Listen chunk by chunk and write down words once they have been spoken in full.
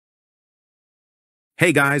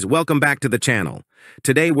Hey guys, welcome back to the channel.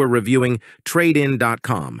 Today we're reviewing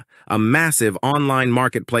Tradeinn.com, a massive online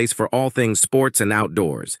marketplace for all things sports and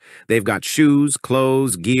outdoors. They've got shoes,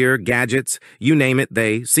 clothes, gear, gadgets, you name it,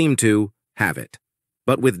 they seem to have it.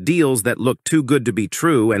 But with deals that look too good to be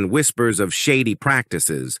true and whispers of shady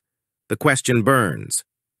practices, the question burns.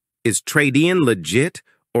 Is Tradeinn legit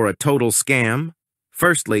or a total scam?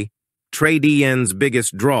 Firstly, Tradeinn's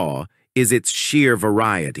biggest draw is its sheer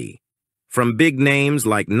variety. From big names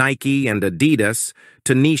like Nike and Adidas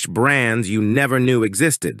to niche brands you never knew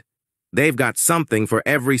existed, they've got something for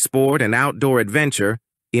every sport and outdoor adventure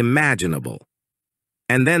imaginable.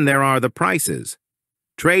 And then there are the prices.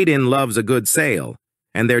 Tradeinn loves a good sale,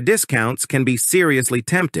 and their discounts can be seriously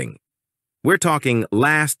tempting. We're talking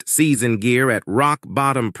last season gear at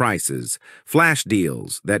rock-bottom prices, flash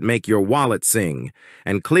deals that make your wallet sing,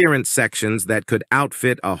 and clearance sections that could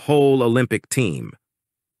outfit a whole Olympic team.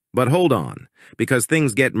 But hold on, because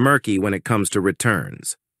things get murky when it comes to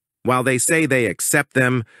returns. While they say they accept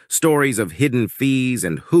them, stories of hidden fees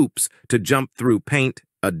and hoops to jump through paint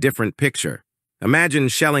a different picture. Imagine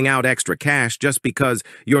shelling out extra cash just because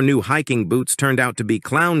your new hiking boots turned out to be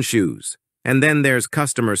clown shoes. And then there's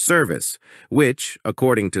customer service, which,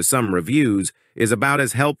 according to some reviews, is about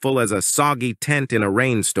as helpful as a soggy tent in a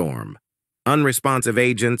rainstorm. Unresponsive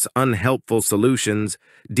agents, unhelpful solutions,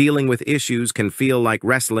 dealing with issues can feel like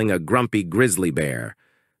wrestling a grumpy grizzly bear.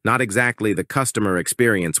 Not exactly the customer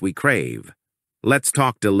experience we crave. Let's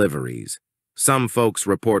talk deliveries. Some folks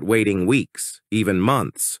report waiting weeks, even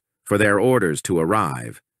months, for their orders to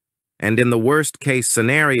arrive. And in the worst-case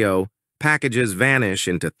scenario, packages vanish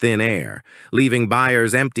into thin air, leaving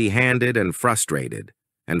buyers empty-handed and frustrated.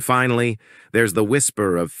 And finally, there's the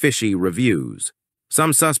whisper of fishy reviews.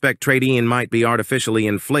 Some suspect Tradeinn might be artificially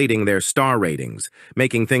inflating their star ratings,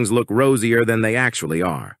 making things look rosier than they actually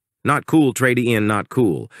are. Not cool, Tradeinn, not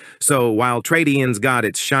cool. So while Tradeinn's got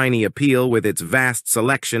its shiny appeal with its vast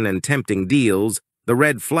selection and tempting deals, the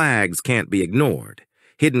red flags can't be ignored.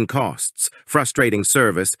 Hidden costs, frustrating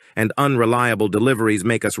service, and unreliable deliveries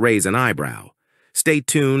make us raise an eyebrow. Stay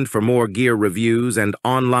tuned for more gear reviews and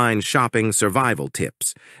online shopping survival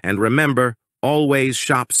tips. And remember, always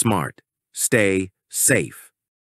shop smart. Stay safe.